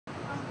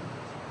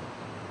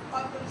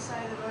say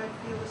that I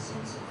feel a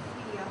sense of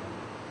fear.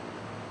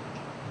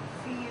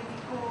 Fear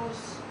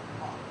because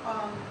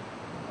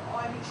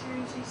I've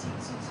experienced these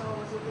things since I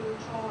was a little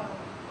child.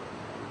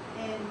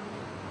 And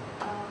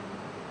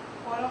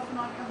quite often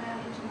I come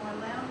out into my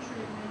lounge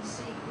room and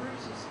see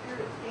groups of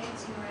spirits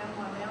dancing around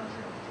my lounge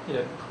room.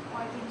 Yeah.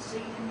 I can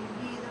see them and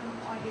hear them.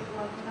 I get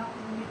woken up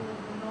in the middle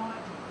of the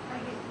night. I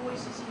get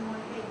voices in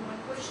my head. My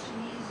question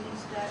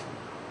is that,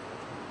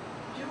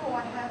 do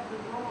I have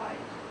the right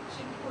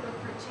to put a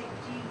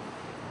protective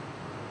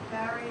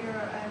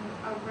barrier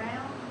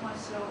around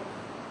myself,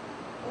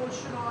 or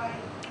should I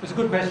It's a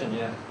good question,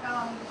 yeah.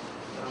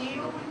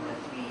 deal with the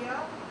fear?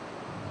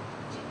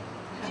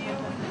 Deal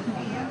with the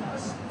fear.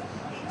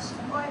 It's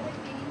either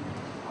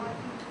I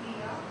feel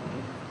fear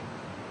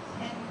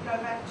and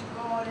go back to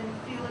God and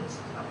feel it's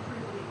a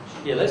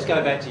privilege. Yeah, let's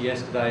go back to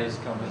yesterday's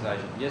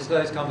conversation.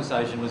 Yesterday's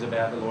conversation was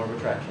about the law of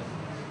attraction.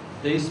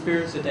 These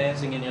spirits are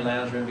dancing in your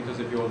lounge room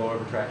because of your law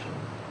of attraction.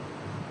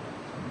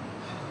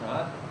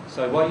 Right?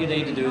 So what you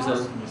need to do is... Nice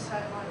when you say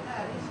it like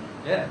that,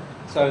 isn't it? Yeah.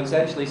 So it's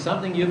actually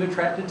something you've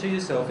attracted to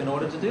yourself in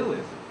order to deal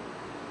with.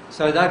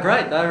 So they're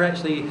great. They're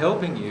actually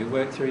helping you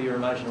work through your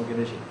emotional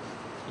condition.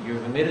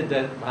 You've admitted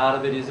that part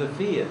of it is a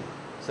fear.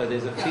 So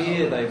there's a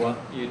fear they want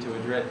you to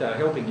address, they're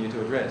helping you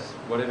to address,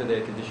 whatever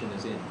their condition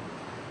is in.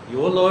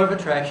 Your law of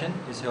attraction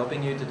is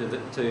helping you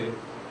to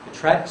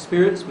attract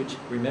spirits, which,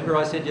 remember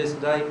I said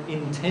yesterday,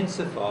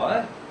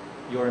 intensify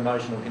your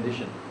emotional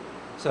condition.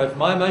 So if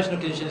my emotional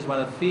condition is one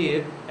of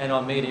fear and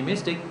I'm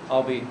mediumistic,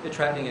 I'll be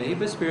attracting a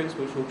heap of spirits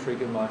which will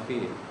trigger my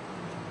fear.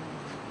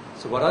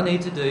 So what I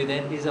need to do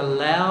then is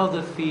allow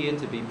the fear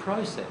to be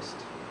processed.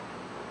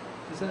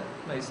 Does that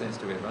make sense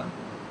to everyone?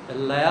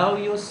 Allow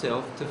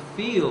yourself to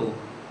feel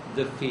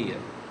the fear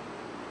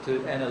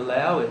and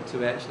allow it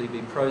to actually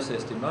be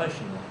processed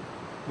emotionally,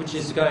 which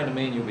is going to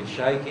mean you'll be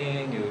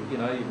shaking,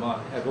 you might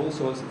have all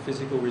sorts of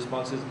physical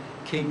responses.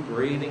 Keep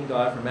breathing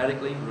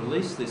diaphragmatically,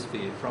 release this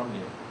fear from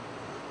you.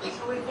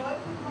 So if I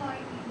put my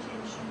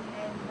intention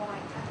and my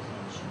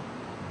attention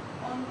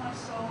on my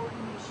soul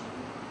condition,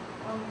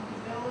 on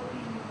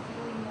developing and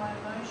feeling my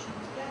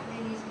emotions, that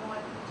then is my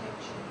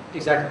protection.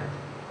 Exactly.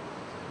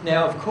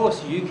 Now, of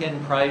course, you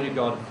can pray to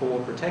God for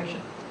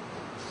protection.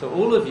 So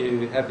all of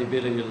you have the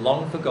ability to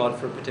long for God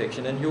for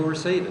protection and you'll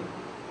receive it.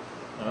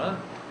 All right?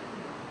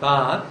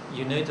 But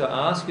you need to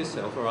ask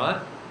yourself, all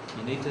right,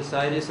 you need to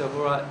say to yourself,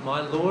 all right,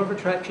 my law of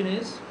attraction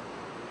is,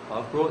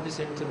 I've brought this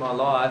into my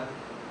life,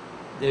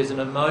 there's an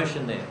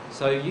emotion there.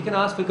 So you can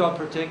ask for God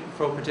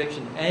for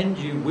protection and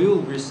you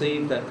will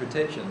receive that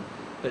protection.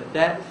 But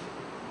that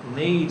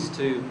needs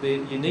to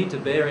be, you need to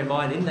bear in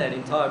mind in that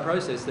entire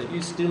process that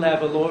you still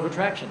have a law of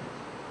attraction.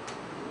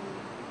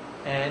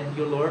 And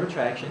your law of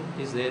attraction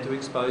is there to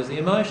expose the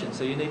emotion.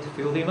 So you need to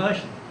feel the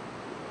emotion.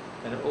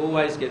 And it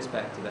always gets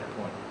back to that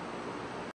point.